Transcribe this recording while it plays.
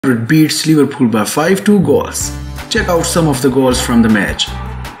Madrid beats Liverpool by 5-2 goals. Check out some of the goals from the match.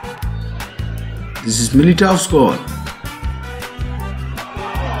 This is Militao's goal.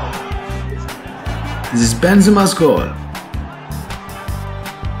 This is Benzema's goal.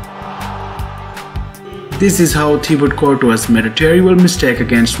 This is how Thibaut Courtois made a terrible mistake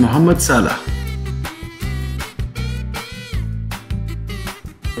against Mohamed Salah.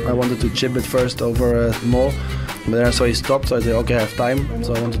 I wanted to chip it first over Mo, but then I saw he stopped, so I said, okay, I have time.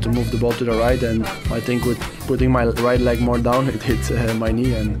 So I wanted to move the ball to the right, and I think with putting my right leg more down, it hit my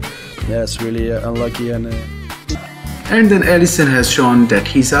knee, and yeah, it's really unlucky. And then Alisson has shown that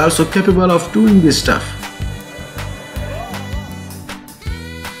he's also capable of doing this stuff.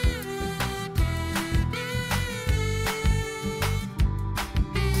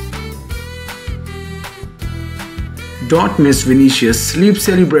 Don't miss Vinicius' sleep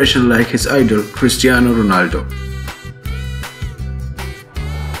celebration like his idol Cristiano Ronaldo.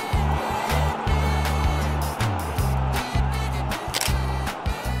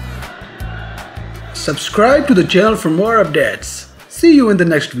 Subscribe to the channel for more updates. See you in the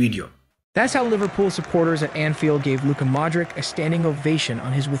next video. That's how Liverpool supporters at Anfield gave Luka Modric a standing ovation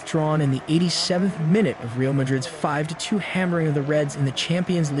on his withdrawal in the 87th minute of Real Madrid's 5-2 hammering of the Reds in the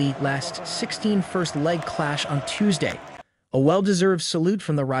Champions League last 16 first leg clash on Tuesday. A well-deserved salute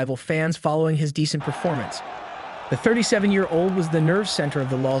from the rival fans following his decent performance. The 37-year-old was the nerve center of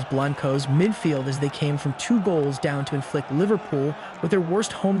the Los Blancos' midfield as they came from 2 goals down to inflict Liverpool with their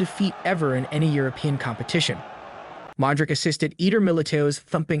worst home defeat ever in any European competition. Modric assisted Eder Militao's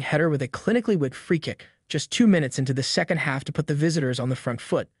thumping header with a clinically whipped free kick just 2 minutes into the second half to put the visitors on the front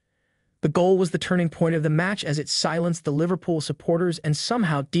foot. The goal was the turning point of the match as it silenced the Liverpool supporters and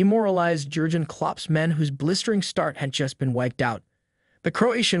somehow demoralized Jurgen Klopp's men whose blistering start had just been wiped out. The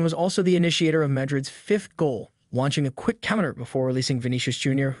Croatian was also the initiator of Madrid's 5th goal, launching a quick counter before releasing Vinicius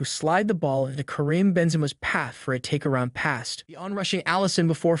Jr., who slid the ball into Karim Benzema's path for a take-around pass, the onrushing Alisson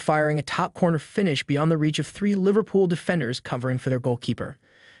before firing a top-corner finish beyond the reach of 3 Liverpool defenders covering for their goalkeeper.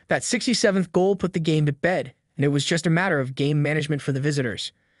 That 67th goal put the game to bed, and it was just a matter of game management for the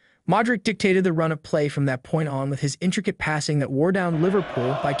visitors. Modric dictated the run of play from that point on with his intricate passing that wore down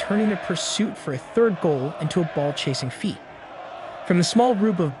Liverpool by turning the pursuit for a 3rd goal into a ball-chasing feat. From the small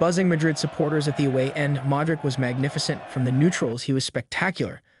group of buzzing Madrid supporters at the away end, Modric was magnificent. From the neutrals, he was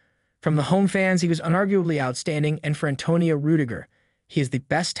spectacular. From the home fans, he was unarguably outstanding, and for Antonio Rudiger, he is the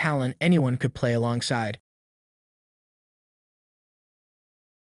best talent anyone could play alongside.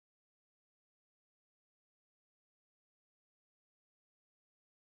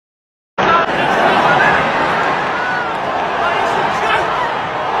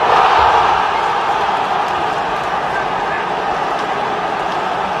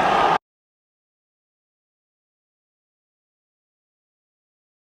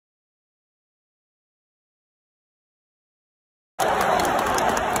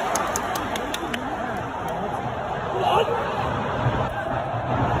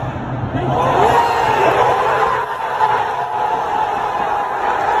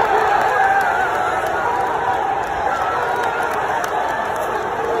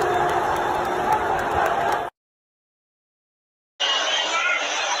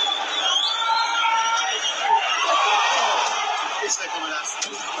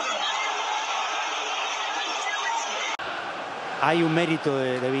 Hay un mérito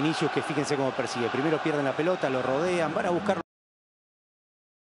de Vinicius que fíjense cómo persigue. Primero pierden la pelota, lo rodean, van a buscarlo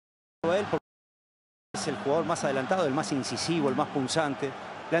a él porque es el jugador más adelantado, el más incisivo, el más punzante.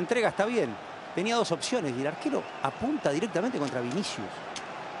 La entrega está bien. Tenía 2 opciones y el arquero apunta directamente contra Vinicius.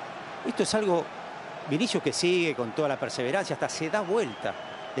 Esto es algo... Vinicius que sigue con toda la perseverancia, hasta se da vuelta.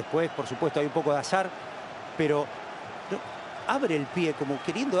 Después, por supuesto, hay un poco de azar, pero abre el pie como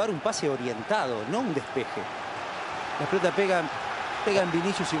queriendo dar un pase orientado, no un despeje. La pelota pega en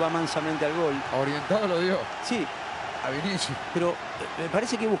Vinicius y va mansamente al gol. Orientado lo dio. Sí. A Vinicius. Pero me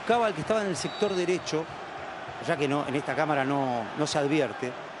parece que buscaba al que estaba en el sector derecho, ya que no, en esta cámara no se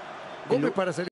advierte. Gómez para salir.